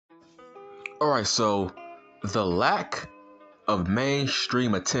All right, so the lack of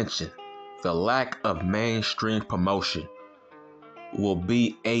mainstream attention, the lack of mainstream promotion will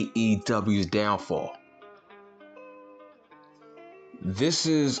be AEW's downfall. This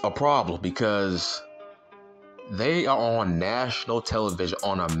is a problem because they are on national television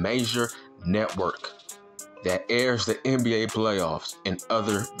on a major network that airs the NBA playoffs and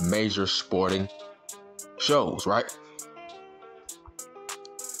other major sporting shows, right?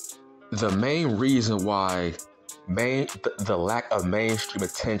 The main reason why the lack of mainstream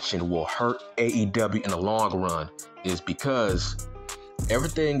attention will hurt AEW in the long run is because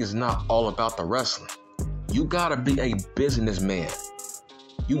everything is not all about the wrestling. You gotta be a businessman.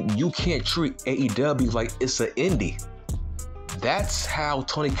 You can't treat AEW like it's an indie. That's how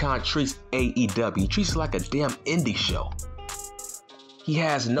Tony Khan treats AEW. He treats it like a damn indie show. He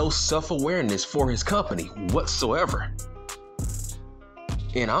has no self-awareness for his company whatsoever.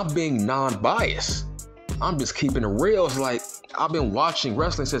 And I'm being non-biased. I'm just keeping it real. It's like I've been watching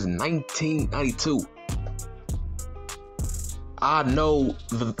wrestling since 1992. I know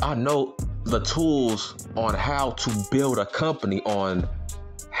the tools on how to build a company, on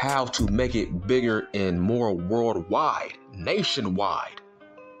how to make it bigger and more worldwide, nationwide.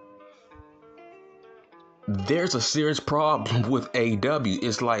 There's a serious problem with AEW.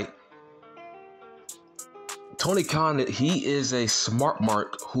 It's like Tony Khan, he is a smart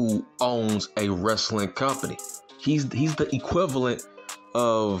mark who owns a wrestling company. He's the equivalent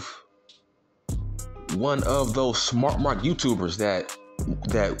of one of those smart mark YouTubers that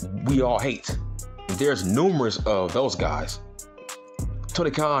we all hate. There's numerous of those guys. Tony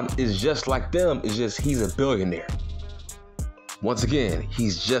Khan is just like them. It's just he's a billionaire. Once again,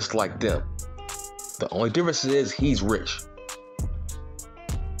 he's just like them. The only difference is he's rich.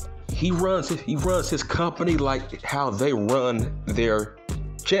 He runs his company like how they run their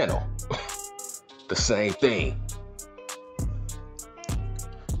channel. The same thing.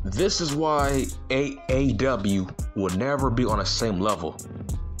 This is why AEW will never be on the same level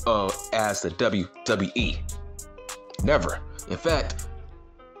as the WWE. Never. In fact,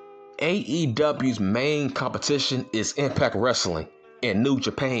 AEW's main competition is Impact Wrestling and New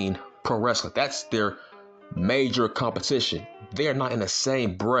Japan Pro Wrestling. That's their major competition. They're not in the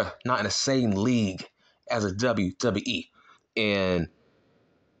same breath, not in the same league as a WWE. And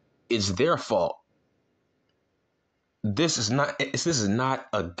it's their fault. This is not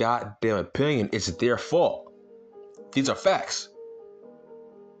a goddamn opinion. It's their fault. These are facts.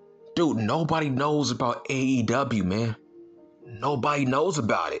 Dude, nobody knows about AEW, man. Nobody knows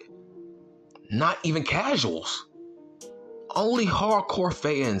about it. Not even casuals. Only hardcore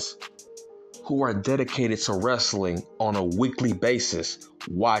fans who are dedicated to wrestling on a weekly basis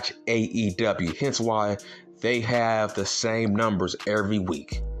watch AEW. Hence why they have the same numbers every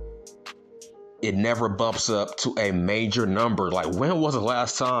week. It never bumps up to a major number. Like, when was the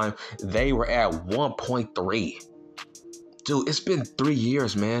last time they were at 1.3? Dude, it's been 3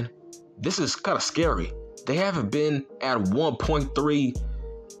 years, man. This is kind of scary. They haven't been at 1.3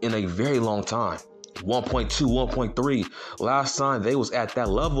 in a very long time. 1.2, 1.3. Last time they was at that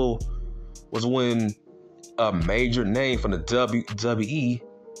level was when a major name from the WWE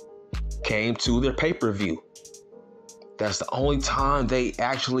came to their pay-per-view. That's the only time they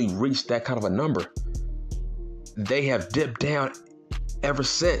actually reached that kind of a number. They have dipped down ever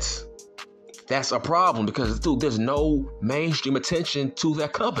since. That's a problem because, dude, there's no mainstream attention to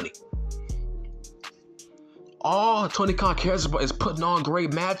that company. All Tony Khan cares about is putting on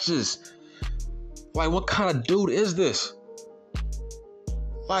great matches. Like, what kind of dude is this?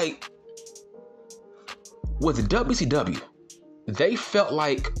 Like, with WCW, they felt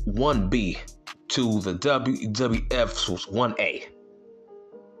like 1B to the WWF's 1A.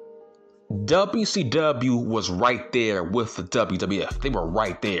 WCW was right there with the WWF. They were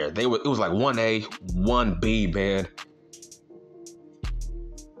right there. It was like 1A, 1B, man.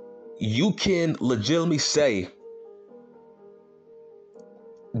 You can legitimately say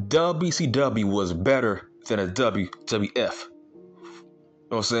WCW was better than a WWF. You know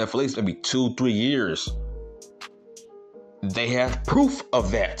what I'm saying? For at least maybe 2-3 years. They have proof of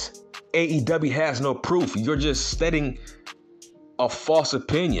that. AEW has no proof. You're just stating a false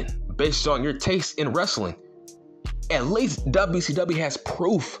opinion based on your taste in wrestling. At least WCW has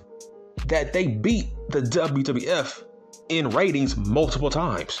proof that they beat the WWF in ratings multiple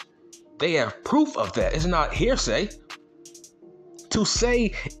times. They have proof of that. It's not hearsay. To say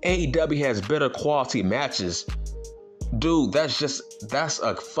AEW has better quality matches, dude, that's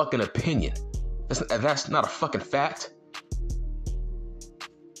a fucking opinion. That's not a fucking fact.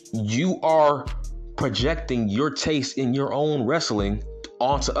 You are projecting your taste in your own wrestling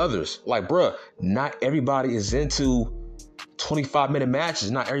on to others. Like, bruh, not everybody is into 25-minute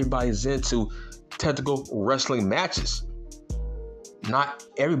matches. Not everybody is into technical wrestling matches. Not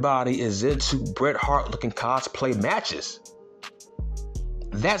everybody is into Bret Hart looking cosplay matches.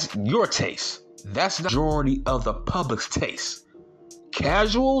 That's your taste. That's the majority of the public's taste.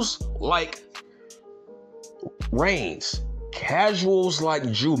 Casuals like Reigns, casuals like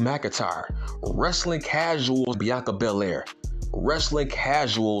Drew McIntyre, wrestling casuals Bianca Belair, wrestling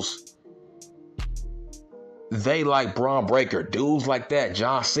casuals, they like Braun Breaker, dudes like that,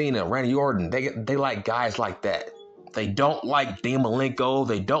 John Cena, Randy Orton. They like guys like that. They don't like Dean Malenko.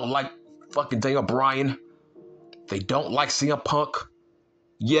 They don't like fucking Daniel Bryan. They don't like CM Punk.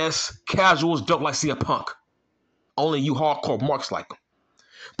 Yes, casuals don't like CM Punk. Only you hardcore marks like him.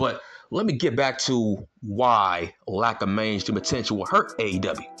 But let me get back to why lack of mainstream attention will hurt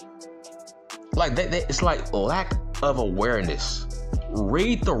AEW. Like it's like lack of awareness.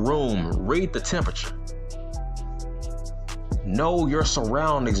 Read the room. Read the temperature. Know your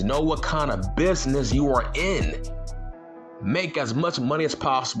surroundings. Know what kind of business you are in. Make as much money as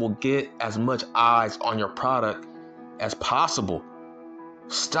possible. Get as much eyes on your product as possible.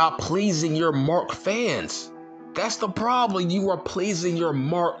 Stop pleasing your mark fans. That's the problem. You are pleasing your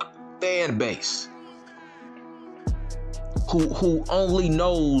mark fan base, who only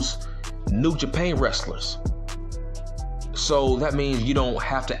knows New Japan wrestlers. So that means you don't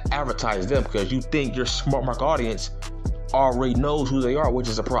have to advertise them because you think your smart mark audience already knows who they are, which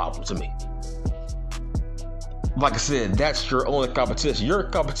is a problem to me. Like I said, that's your only competition. Your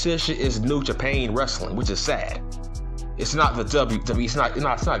competition is New Japan wrestling, which is sad. It's not the WWE. It's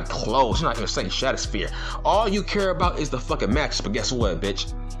not close. It's not even the same stratosphere. All you care about is the fucking matches. But guess what,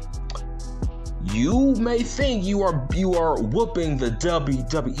 bitch? You may think you are whooping the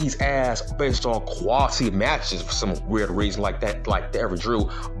WWE's ass based on quality matches for some weird reason like that, like they ever drew.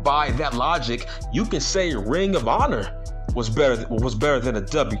 By that logic, you can say Ring of Honor was better than the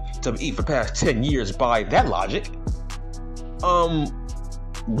WWE for the past 10 years by that logic.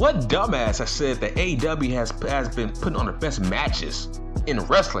 What dumbass has said that AEW has been putting on the best matches in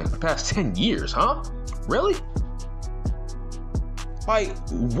wrestling for the past 10 years, huh? Really? Like,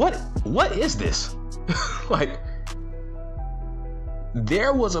 what is this? Like,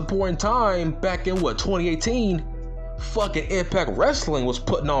 there was a point in time back in 2018, fucking Impact Wrestling was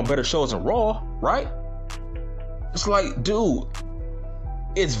putting on better shows than Raw, right? It's like, dude,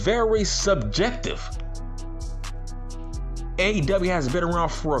 it's very subjective. AEW has been around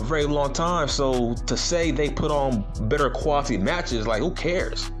for a very long time, so to say they put on better quality matches, like, who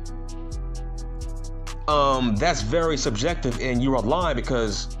cares? That's very subjective, and you are lying,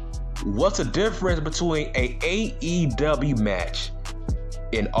 because what's the difference between a AEW match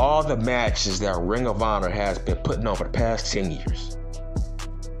and all the matches that Ring of Honor has been putting on for the past 10 years?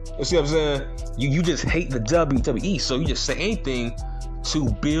 You see what I'm saying? You just hate the WWE, so you just say anything to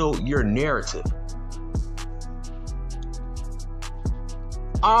build your narrative.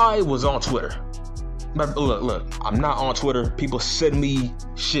 I was on Twitter. But look, I'm not on Twitter. People send me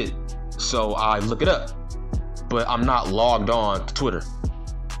shit, so I look it up. But I'm not logged on to Twitter.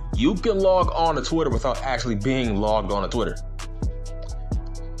 You can log on to Twitter without actually being logged on to Twitter.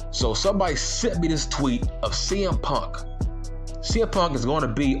 So somebody sent me this tweet of CM Punk. CM Punk is going to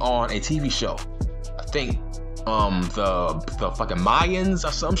be on a TV show. I think the fucking Mayans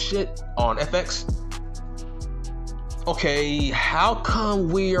or some shit on FX. Okay, how come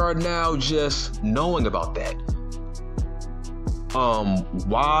we are now just knowing about that?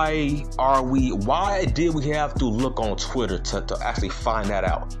 Why did we have to look on Twitter to actually find that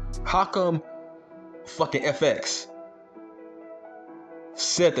out? How come fucking FX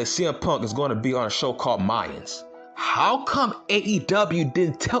said that CM Punk is going to be on a show called Mayans? How come AEW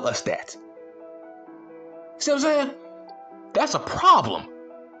didn't tell us that? See what I'm saying? That's a problem.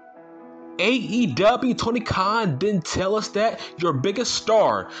 AEW, Tony Khan didn't tell us that your biggest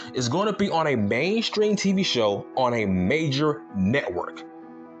star is going to be on a mainstream TV show on a major network.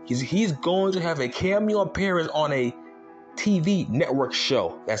 He's going to have a cameo appearance on a TV network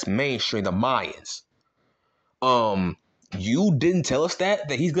show that's mainstream, the Mayans. You didn't tell us that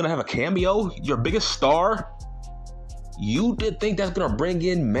he's going to have a cameo, your biggest star? You did think that's going to bring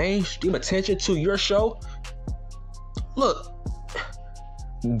in mainstream attention to your show? Look.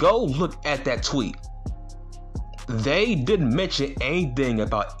 Go look at that tweet. They didn't mention anything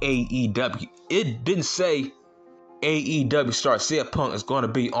about AEW. It didn't say AEW star CM Punk is going to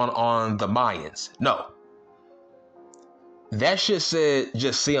be on the Mayans. No. That shit said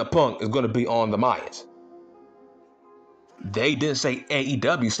just CM Punk is going to be on the Mayans. They didn't say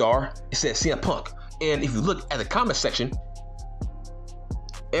AEW star. It said CM Punk. And if you look at the comment section,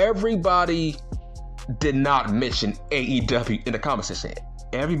 everybody did not mention AEW in the comment section.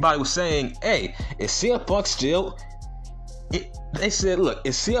 Everybody was saying, hey, is CM Punk still... They said, look,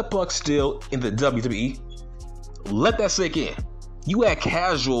 is CM Punk still in the WWE? Let that sink in. You had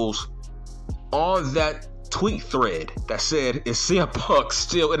casuals on that tweet thread that said, is CM Punk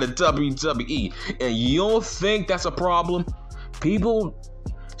still in the WWE? And you don't think that's a problem? People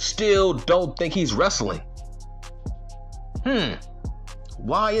still don't think he's wrestling.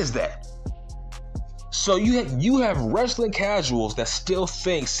 Why is that? So you have wrestling casuals that still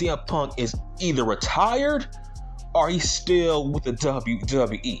think CM Punk is either retired or he's still with the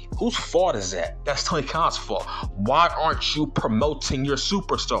WWE. Whose fault is that? That's Tony Khan's fault. Why aren't you promoting your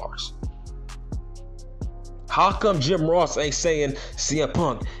superstars? How come Jim Ross ain't saying CM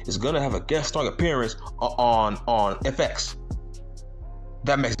Punk is gonna have a guest starring appearance on FX?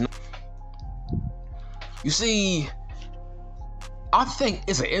 That makes no... You see, I think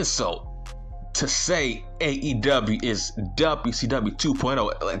it's an insult to say AEW is WCW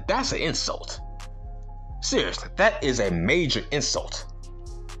 2.0. Like, that's an insult. Seriously, that is a major insult.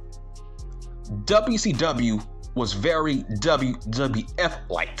 WCW was very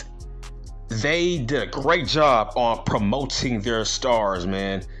WWF-like. They did a great job on promoting their stars,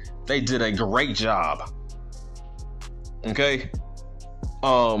 man. They did a great job. Okay?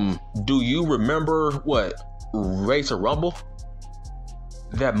 Do you remember what? Race to Rumble?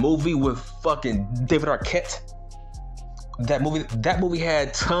 That movie with fucking David Arquette? That movie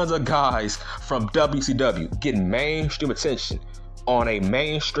had tons of guys from WCW getting mainstream attention on a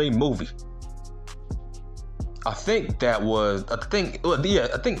mainstream movie. I think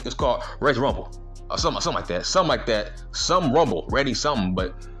it's called Race Rumble. Or something like that. Some Rumble, Ready something,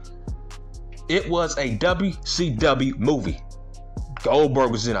 but it was a WCW movie.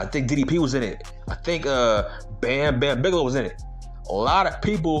 Goldberg was in it. I think DDP was in it. I think Bam Bam Bigelow was in it. A lot of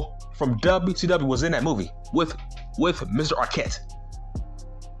people from WCW was in that movie with Mr. Arquette.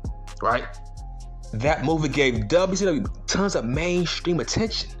 Right? That movie gave WCW tons of mainstream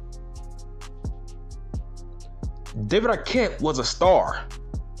attention. David Arquette was a star,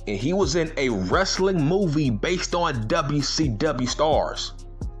 and he was in a wrestling movie based on WCW stars.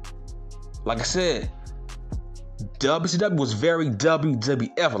 Like I said, WCW was very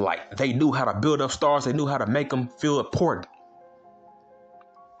WWF-like. They knew how to build up stars. They knew how to make them feel important.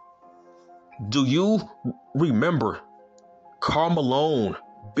 Do you remember Karl Malone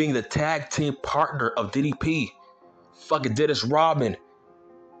being the tag team partner of DDP? Fucking Dennis Rodman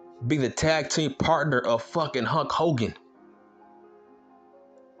being the tag team partner of fucking Hulk Hogan.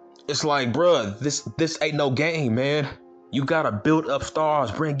 It's like, bruh, this ain't no game, man. You gotta build up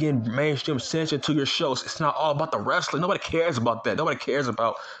stars, bring in mainstream attention to your shows. It's not all about the wrestling. Nobody cares about that. Nobody cares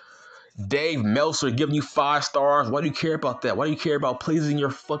about Dave Meltzer giving you 5 stars. Why do you care about that? Why do you care about pleasing your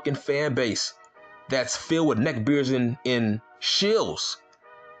fucking fan base that's filled with neckbeards and shills?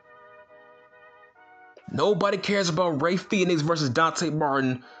 Nobody cares about Ray Phoenix versus Dante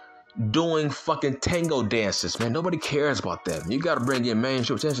Martin doing fucking tango dances, man. Nobody cares about that. You gotta bring in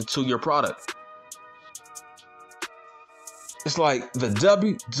mainstream attention to your product. It's like the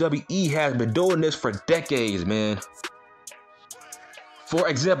WWE has been doing this for decades, man. For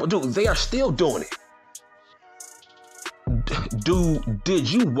example, dude, they are still doing it. Did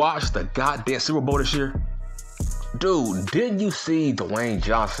you watch the goddamn Super Bowl this year? Dude, didn't you see Dwayne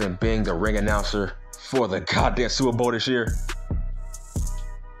Johnson being the ring announcer for the goddamn Super Bowl this year?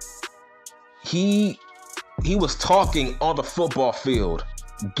 He was talking on the football field,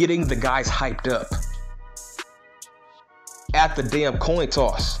 getting the guys hyped up at the damn coin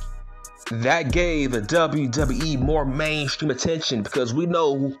toss. That gave the WWE more mainstream attention because we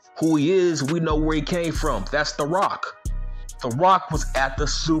know who he is, we know where he came from. That's The Rock. The Rock was at the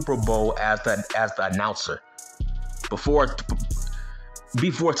Super Bowl as the announcer before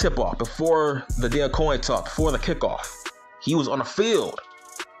tip-off, before the damn coin toss, before the kickoff. He was on the field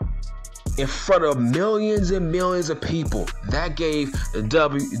in front of millions and millions of people. That gave the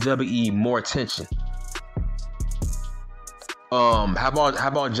WWE more attention. How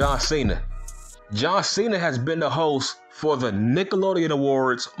about John Cena? John Cena has been the host for the Nickelodeon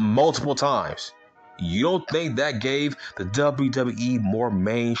Awards multiple times. You don't think that gave the WWE more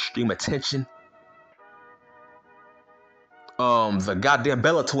mainstream attention? The goddamn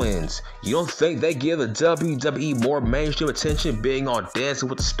Bella Twins. You don't think they give the WWE more mainstream attention being on Dancing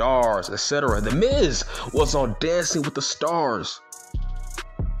with the Stars, etc.? The Miz was on Dancing with the Stars.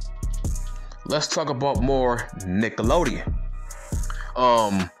 Let's talk about more Nickelodeon.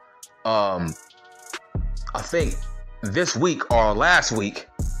 I think this week or last week,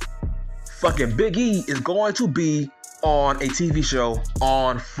 fucking Big E is going to be on a TV show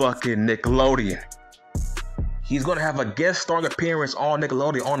on fucking Nickelodeon. He's gonna have a guest starring appearance on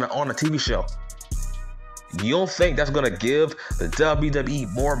Nickelodeon on a TV show. You don't think that's gonna give the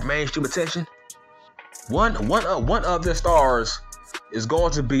WWE more mainstream attention? One of their stars is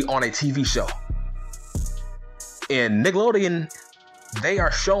going to be on a TV show. And Nickelodeon, they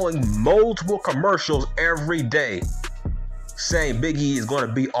are showing multiple commercials every day saying Big E is going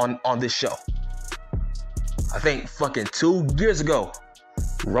to be on this show. I think fucking 2 years ago,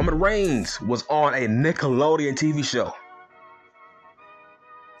 Roman Reigns was on a Nickelodeon TV show.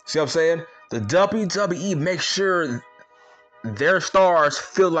 See what I'm saying? The WWE makes sure their stars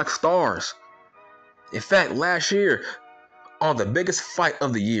feel like stars. In fact, last year, on the biggest fight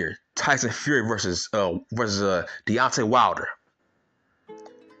of the year, Tyson Fury versus Deontay Wilder,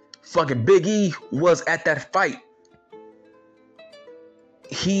 fucking Big E was at that fight.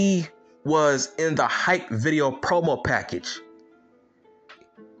 He was in the hype video promo package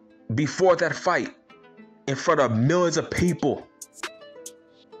before that fight in front of millions of people.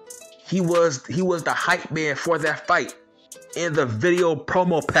 He was the hype man for that fight in the video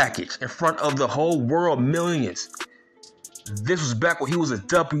promo package in front of the whole world, millions. This was back when he was a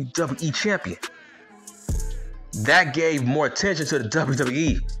WWE champion. That gave more attention to the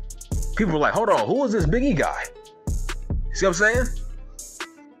WWE. People were like, hold on, who is this Big E guy? See what I'm saying?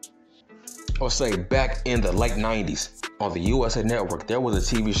 I would say back in the late 90s on the USA Network, there was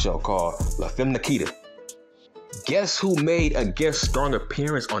a TV show called La Femme Nikita. Guess who made a guest starring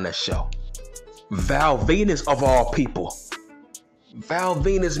appearance on that show? Val Venus, of all people. Val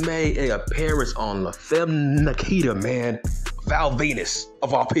Venus made an appearance on La Femme Nikita, man. Val Venus,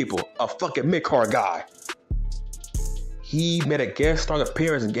 of all people, a fucking mid-card guy. He made a guest starring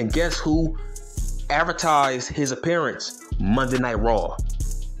appearance, and guess who advertised his appearance? Monday Night Raw.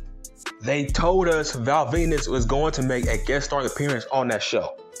 They told us Val Venus was going to make a guest starring appearance on that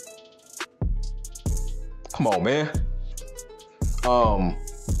show. Come on, man.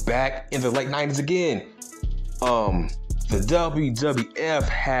 Back in the late 90s again, the WWF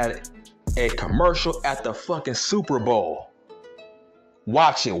had a commercial at the fucking Super Bowl.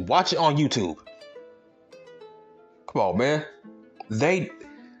 Watch it on YouTube. Come on, man. They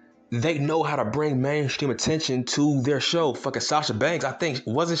know how to bring mainstream attention to their show. Fucking Sasha Banks, I think,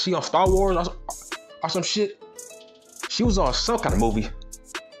 wasn't she on Star Wars or some shit? She was on some kind of movie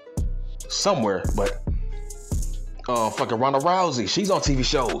somewhere, but fucking Ronda Rousey, she's on TV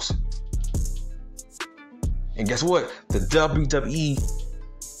shows. And guess what? The WWE,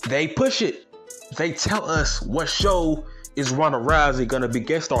 they push it. They tell us what show is Ronda Rousey gonna be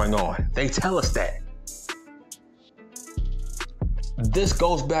guest starring on. They tell us that. This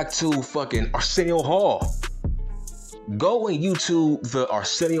goes back to fucking Arsenio Hall. Go and YouTube the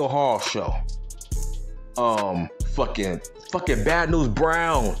Arsenio Hall show. Fucking Bad News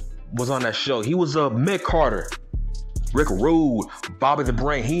Brown was on that show. He was a Mick Carter, Rick Rude, Bobby the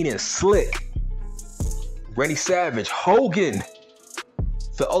Brain Heenan, Slick, Randy Savage, Hogan.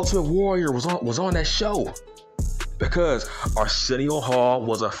 The Ultimate Warrior was on that show because Arsenio Hall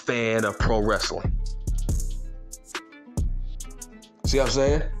was a fan of pro wrestling. See what I'm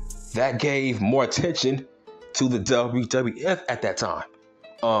saying? That gave more attention to the WWF at that time.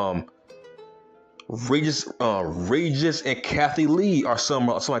 Regis and Kathy Lee or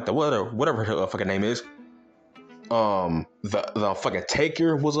something like that. Whatever her fucking name is. The fucking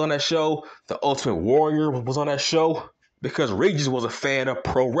Taker was on that show. The Ultimate Warrior was on that show because Regis was a fan of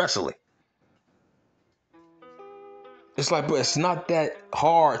pro wrestling. It's like, but it's not that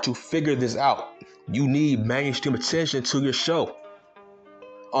hard to figure this out. You need mainstream attention to your show.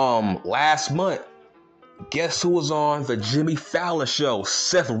 Last month, guess who was on the Jimmy Fallon show?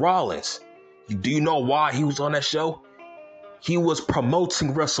 Seth Rollins. Do you know why he was on that show? He was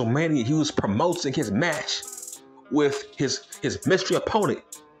promoting WrestleMania. He was promoting his match with his mystery opponent,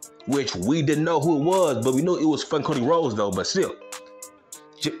 which we didn't know who it was, but we knew it was fucking Cody Rhodes though, but still.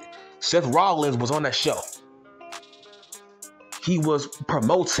 Seth Rollins was on that show. He was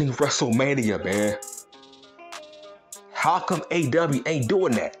promoting WrestleMania, man. How come AEW ain't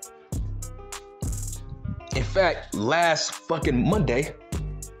doing that? In fact, last fucking Monday,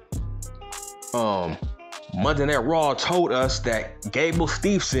 Monday Night Raw told us that Gable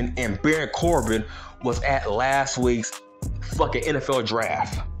Steveson and Baron Corbin was at last week's fucking NFL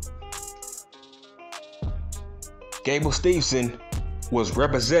draft. Gable Steveson was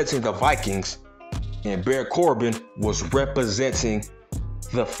representing the Vikings and Baron Corbin was representing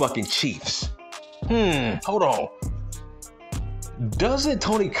the fucking Chiefs. Hold on. Doesn't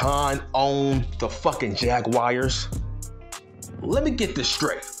Tony Khan own the fucking Jaguars? Let me get this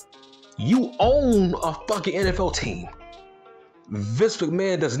straight. You own a fucking NFL team. Vince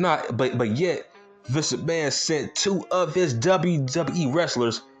McMahon does not, but yet Vince McMahon sent 2 of his WWE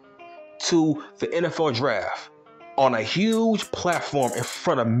wrestlers to the NFL draft on a huge platform in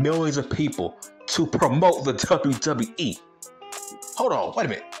front of millions of people to promote the WWE. Hold on, wait a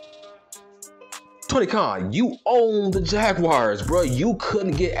minute. Tony Khan, you own the Jaguars, bro. You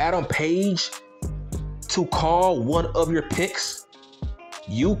couldn't get Adam Page to call one of your picks.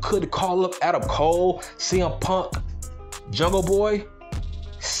 You could call up Adam Cole, CM Punk, Jungle Boy,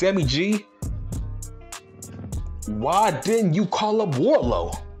 Sammy G. Why didn't you call up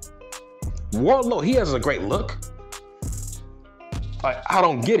Wardlow? Wardlow, he has a great look. I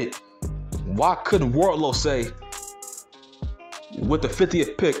don't get it. Why couldn't Wardlow say, with the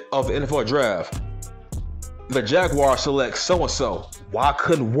 50th pick of the NFL draft, the Jaguars select so-and-so? Why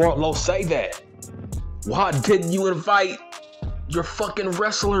couldn't Wardlow say that? Why didn't you invite your fucking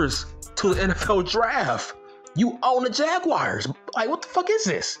wrestlers to the NFL draft? You own the Jaguars. Like, what the fuck is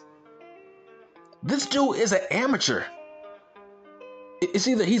this? This dude is an amateur. It's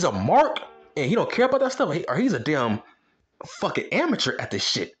either he's a mark and he don't care about that stuff, or he's a damn fucking amateur at this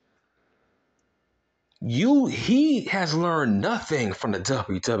shit. He has learned nothing from the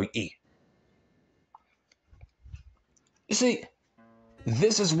WWE. You see,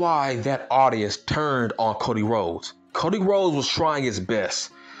 this is why that audience turned on Cody Rhodes. Cody Rhodes was trying his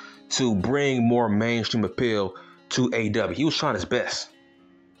best to bring more mainstream appeal to AEW. He was trying his best.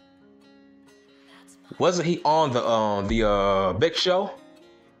 Wasn't he on the Big Show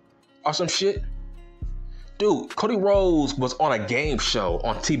or some shit? Dude, Cody Rhodes was on a game show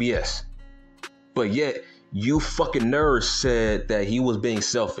on TBS. But yet, you fucking nerds said that he was being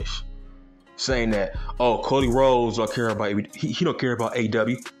selfish. Saying that, oh, Cody Rhodes don't care about he don't care about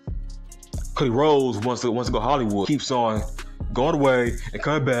AEW. Cody Rhodes wants to go Hollywood. Keeps on going away and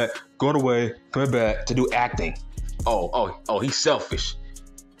coming back, going away, coming back to do acting. Oh, he's selfish.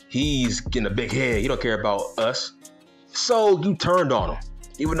 He's getting a big head. He don't care about us. So you turned on him,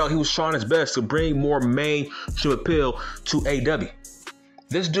 even though he was trying his best to bring more mainstream appeal to AEW.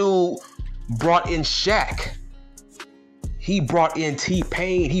 This dude brought in Shaq. He brought in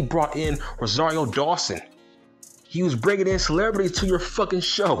T-Pain. He brought in Rosario Dawson. He was bringing in celebrities to your fucking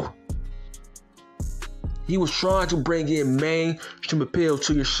show. He was trying to bring in mainstream appeal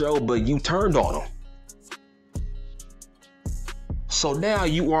to your show, but you turned on him. So now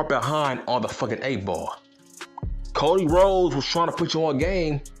you are behind on the fucking 8-ball. Cody Rhodes was trying to put you on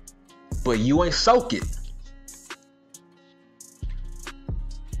game, but you ain't soak it.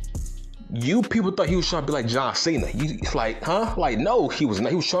 You people thought he was trying to be like John Cena. It's like, huh? Like, no, he was not.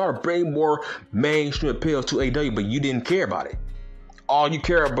 He was trying to bring more mainstream appeal to AEW, but you didn't care about it. All you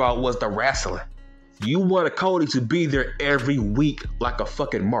care about was the wrestling. You wanted Cody to be there every week like a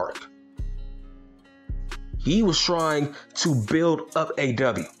fucking mark. He was trying to build up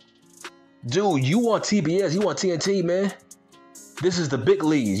AEW. Dude, you want TBS, you want TNT, man. This is the big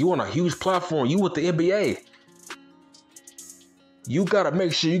leagues. You want a huge platform. You with the NBA. You gotta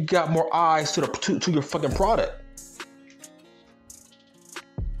make sure you got more eyes to your fucking product.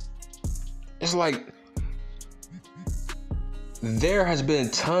 It's like there has been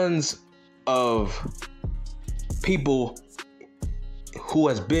tons of people who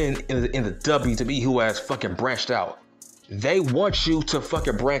has been in the WWE who has fucking branched out. They want you to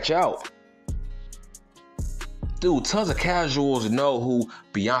fucking branch out. Dude, tons of casuals know who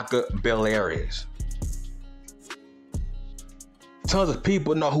Bianca Belair is. Tons of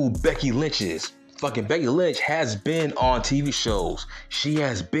people know who Becky Lynch is. Fucking Becky Lynch has been on TV shows. She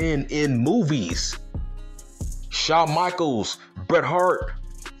has been in movies. Shawn Michaels, Bret Hart,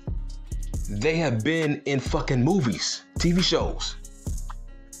 they have been in fucking movies, TV shows.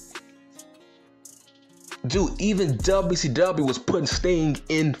 Dude, even WCW was putting Sting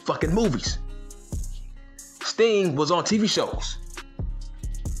in fucking movies. Sting was on TV shows.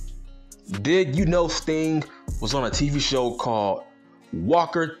 Did you know Sting was on a TV show called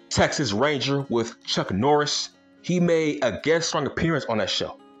Walker, Texas Ranger with Chuck Norris? He made a guest starring appearance on that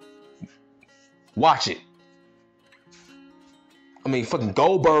show. Watch it. I mean, fucking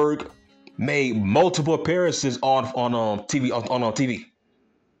Goldberg made multiple appearances on TV.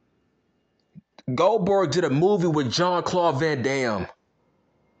 Goldberg did a movie with Jean-Claude Van Damme.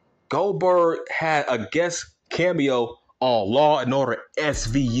 Goldberg had a guest cameo on Law and Order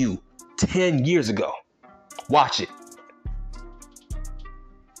SVU 10 years ago. Watch it.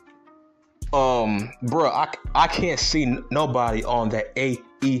 Bro, I can't see nobody on that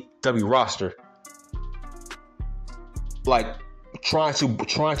AEW roster like trying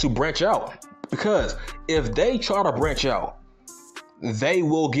to branch out, because if they try to branch out, they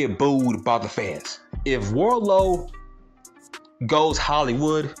will get booed by the fans. If Wardlow goes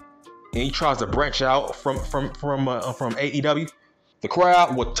Hollywood and he tries to branch out from AEW, the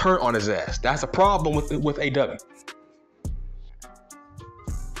crowd will turn on his ass. That's a problem with AEW.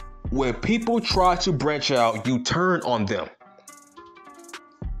 When people try to branch out, you turn on them.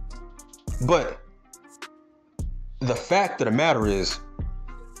 But the fact of the matter is,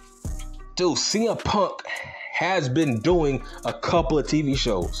 dude, CM Punk has been doing a couple of TV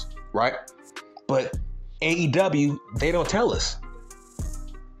shows, right? But AEW, they don't tell us.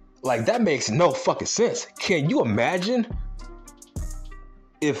 Like, that makes no fucking sense. Can you imagine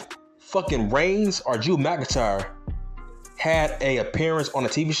if fucking Reigns or Drew McIntyre had a appearance on a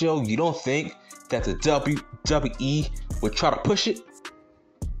TV show? You don't think that the WWE would try to push it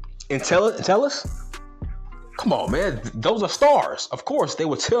and tell us? Come on, man. Those are stars. Of course, they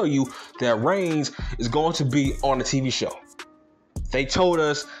would tell you that Reigns is going to be on a TV show. They told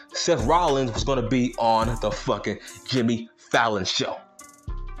us Seth Rollins was going to be on the fucking Jimmy Fallon show.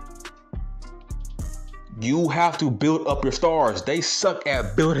 You have to build up your stars. They suck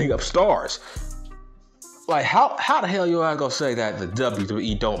at building up stars. Like, how the hell you are gonna say that the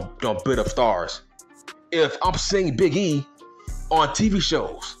WWE don't build up stars? If I'm seeing Big E on TV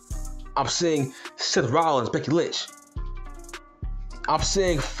shows, I'm seeing Seth Rollins, Becky Lynch, I'm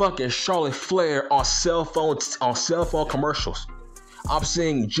seeing fucking Charlotte Flair on cell phone commercials. I'm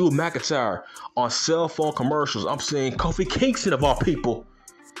seeing Drew McIntyre on cell phone commercials. I'm seeing Kofi Kingston, of all people,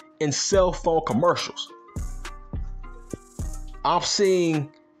 in cell phone commercials. I'm seeing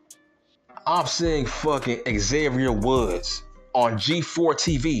fucking Xavier Woods on G4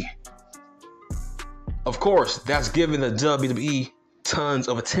 TV. Of course, that's giving the WWE tons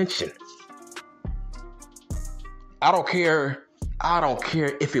of attention. I don't care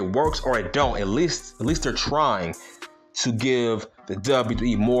if it works or it don't. At least they're trying to give the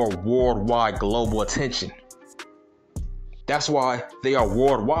WWE more worldwide global attention. That's why they are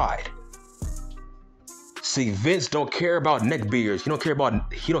worldwide. See, Vince don't care about neck beards. He don't care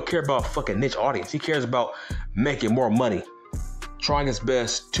about fucking niche audience. He cares about making more money, trying his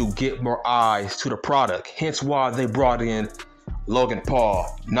best to get more eyes to the product. Hence why they brought in Logan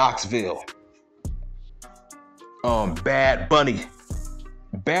Paul, Knoxville, Bad Bunny.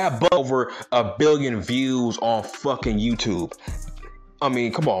 Bad Bunny over 1 billion views on fucking YouTube. I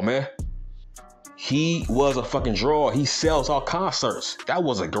mean, come on, man. He was a fucking draw. He sells out concerts. That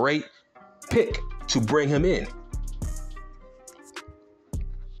was a great pick to bring him in.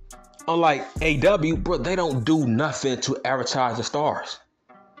 Unlike AEW, bro, they don't do nothing to advertise the stars.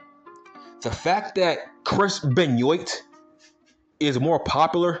 The fact that Chris Benoit is more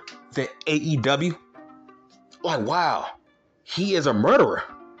popular than AEW, like, wow, he is a murderer.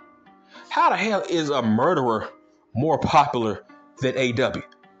 How the hell is a murderer more popular than AEW?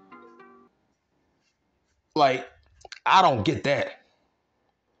 Like, I don't get that.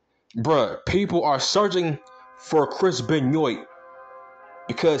 Bruh, people are searching for Chris Benoit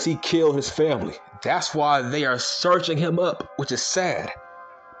because he killed his family. That's why they are searching him up, which is sad.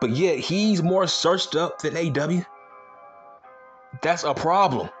 But yet he's more searched up than AEW. That's a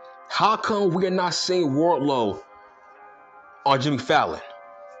problem. How come we're not seeing Wardlow on Jimmy Fallon?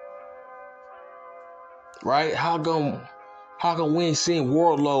 Right? How come we ain't seeing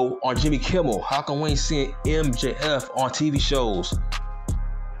Wardlow on Jimmy Kimmel? How come we ain't seeing MJF on TV shows?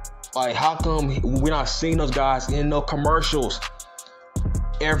 Like, how come we're not seeing those guys in no commercials?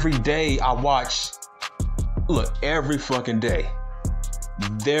 Every day I watch, look, every fucking day,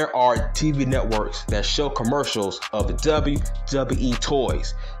 there are TV networks that show commercials of the WWE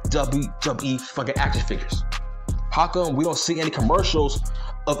toys, WWE fucking action figures. How come we don't see any commercials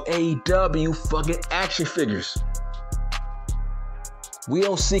of AEW fucking action figures? We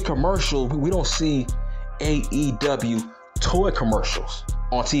don't see commercials, we don't see AEW toy commercials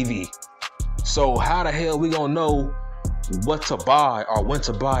on TV. So how the hell we gonna know what to buy or when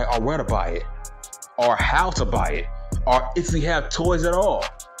to buy or where to buy it or how to buy it or if we have toys at all?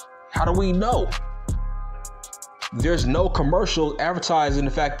 How do we know? There's no commercial advertising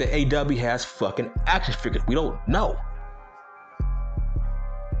the fact that AEW has fucking action figures. We don't know.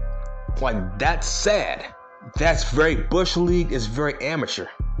 Like, that's sad. That's very Bush League. It's very amateur.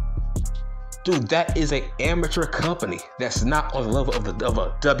 Dude, that is an amateur company that's not on the level of a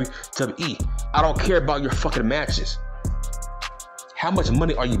WWE. I don't care about your fucking matches. How much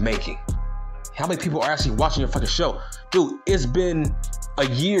money are you making? How many people are actually watching your fucking show? Dude, it's been a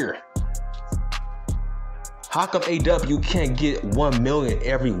year. How come AEW can't get 1 million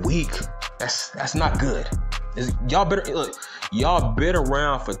every week? That's not good. Y'all better look. Y'all been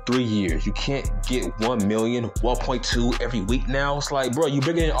around for 3 years. You can't get 1 million, 1.2 every week now. It's like, bro, you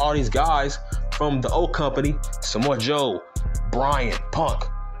bringing in all these guys from the old company, Samoa Joe, Bryan, Punk,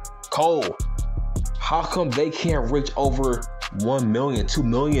 Cole. How come they can't reach over 1 million, 2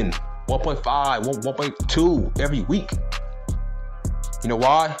 million, 1.5, 1.2 every week? You know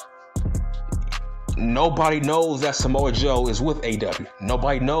why? Nobody knows that Samoa Joe is with AEW.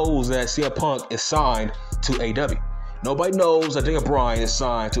 Nobody knows that CM Punk is signed to AEW. Nobody knows that Daniel Bryan is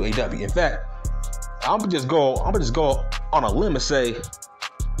signed to AEW. In fact, I'm gonna just go on a limb and say,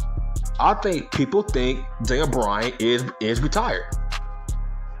 I think people think Daniel Bryan is retired.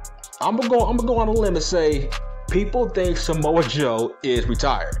 I'm gonna go on a limb and say people think Samoa Joe is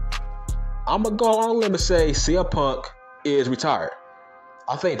retired. I'm gonna go on a limb and say CM Punk is retired.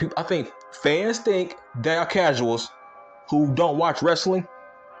 I think fans think they are casuals who don't watch wrestling,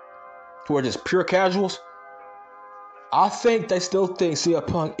 who are just pure casuals. I think they still think CM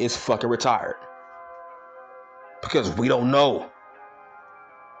Punk is fucking retired. Because we don't know.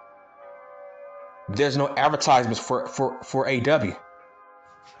 There's no advertisements for AEW.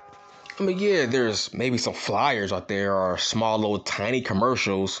 I mean, yeah, there's maybe some flyers out there or small little tiny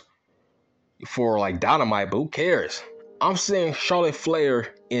commercials for like Dynamite, but who cares? I'm seeing Charlotte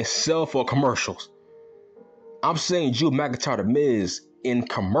Flair in cell phone commercials. I'm seeing Drew McIntyre, The Miz in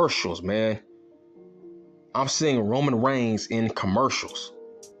commercials, man. I'm seeing Roman Reigns in commercials.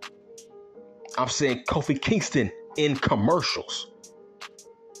 I'm seeing Kofi Kingston in commercials.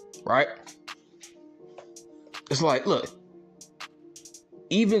 Right? It's like, look,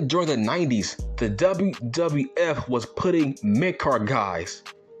 even during the 90s, the WWF was putting mid-card guys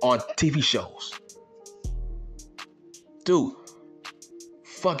on TV shows. Dude,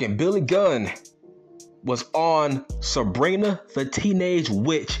 fucking Billy Gunn was on Sabrina the Teenage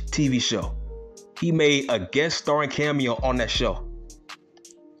Witch TV show. He made a guest starring cameo on that show.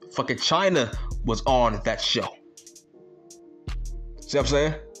 Fucking China was on that show. See what I'm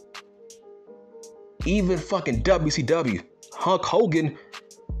saying? Even fucking WCW, Hulk Hogan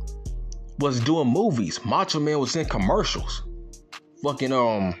was doing movies. Macho Man was in commercials. Fucking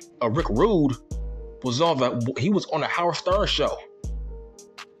Rick Rude was on the Howard Stern show.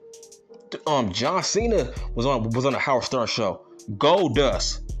 John Cena was on the Howard Stern show.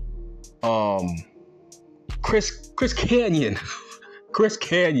 Goldust. Chris Kanyon. Chris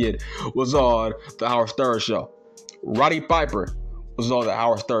Kanyon was on the Howard Stern show. Roddy Piper was on the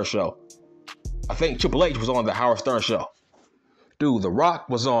Howard Stern show. I think Triple H was on the Howard Stern show. Dude, The Rock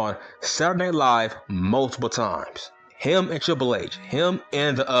was on Saturday Night Live multiple times. Him and Triple H. Him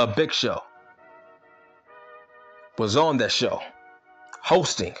and the Big Show was on that show.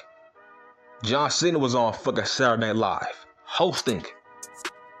 Hosting. John Cena was on fucking Saturday Night Live. Hosting.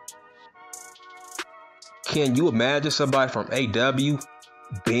 Can you imagine somebody from AEW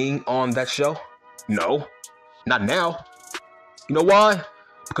being on that show? No. Not now. You know why?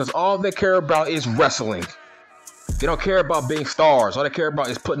 Because all they care about is wrestling. They don't care about being stars. All they care about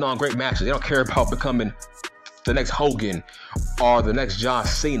is putting on great matches. They don't care about becoming the next Hogan or the next John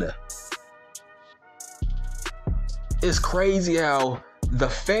Cena. It's crazy how the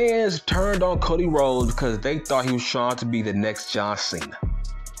fans turned on Cody Rhodes because they thought he was trying to be the next John Cena.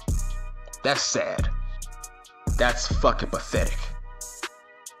 That's sad. That's fucking pathetic.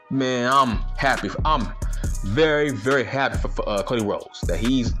 Man, I'm happy. I'm very, very happy for Cody Rhodes that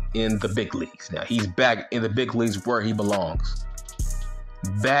he's in the big leagues. Now he's back in the big leagues where he belongs.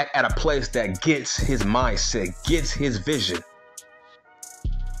 Back at a place that gets his mindset, gets his vision.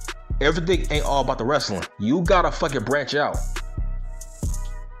 Everything ain't all about the wrestling. You gotta fucking branch out.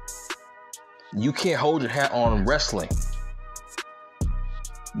 You can't hold your hat on wrestling.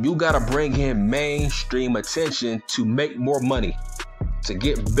 You gotta bring in mainstream attention to make more money, to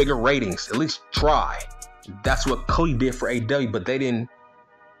get bigger ratings. At least try. That's what Cody did for AEW, but they didn't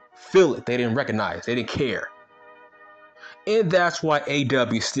feel it. They didn't recognize. They didn't care. And that's why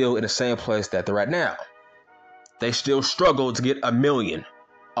AEW is still in the same place that they're at now. They still struggle to get a million.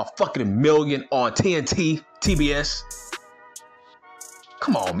 A fucking million on TNT, TBS.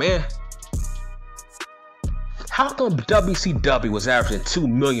 Come on, man. How come WCW was averaging 2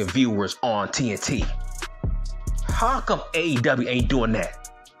 million viewers on TNT? How come AEW ain't doing that?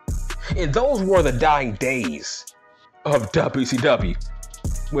 And those were the dying days of WCW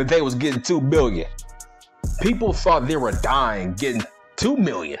when they was getting 2 million. People thought they were dying getting 2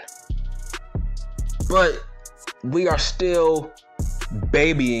 million. But we are still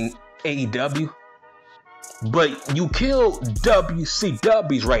babying AEW. But you killed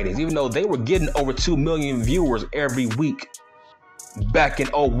WCW's ratings, even though they were getting over 2 million viewers every week back in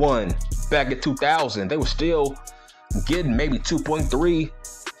 01, back in 2000, they were still getting maybe 2.3,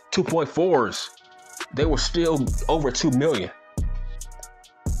 2.4s. They were still over 2 million.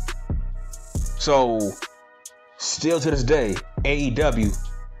 So, still to this day, AEW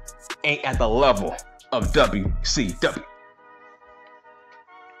ain't at the level of WCW.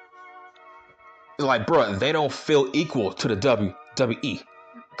 Like, bro, they don't feel equal to the WWE.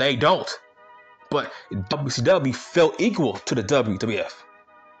 They don't. But WCW felt equal to the WWF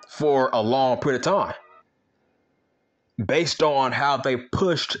for a long period of time, based on how they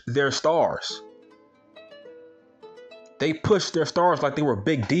pushed their stars. They pushed their stars like they were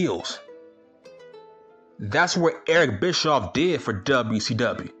big deals. That's what Eric Bischoff did for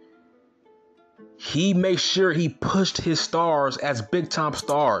WCW. He made sure he pushed his stars as big time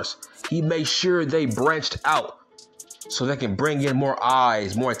stars. He made sure they branched out so they can bring in more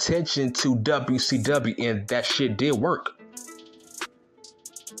eyes, more attention to WCW, and that shit did work.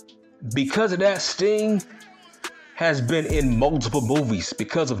 Because of that, Sting has been in multiple movies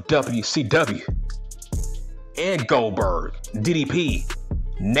because of WCW. And Goldberg, DDP,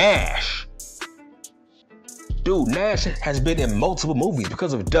 Nash. Dude, Nash has been in multiple movies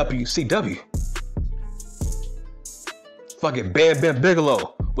because of WCW. Fucking Bam Bam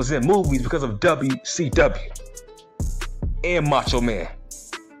Bigelow was in movies because of WCW. And Macho Man.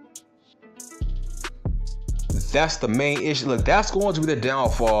 That's the main issue. Look, that's going to be the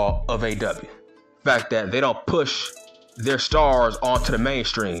downfall of AEW. The fact that they don't push their stars onto the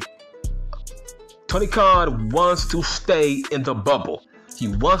mainstream. Tony Khan wants to stay in the bubble. He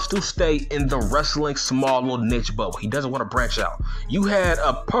wants to stay in the wrestling small little niche bubble. He doesn't want to branch out. You had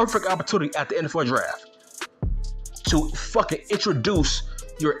a perfect opportunity at the NFL draft to fucking introduce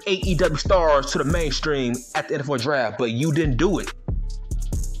your AEW stars to the mainstream at the NFL draft, but you didn't do it.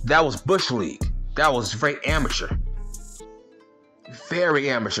 That was Bush League. That was very amateur. Very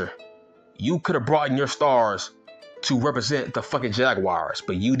amateur. You could have brought in your stars to represent the fucking Jaguars,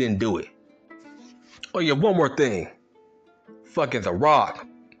 but you didn't do it. Oh yeah, one more thing. Fucking The Rock,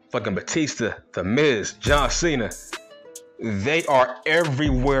 fucking Batista, The Miz, John Cena. They are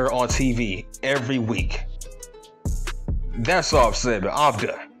everywhere on TV every week. That's all I'm saying, but I'm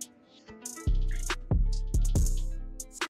done.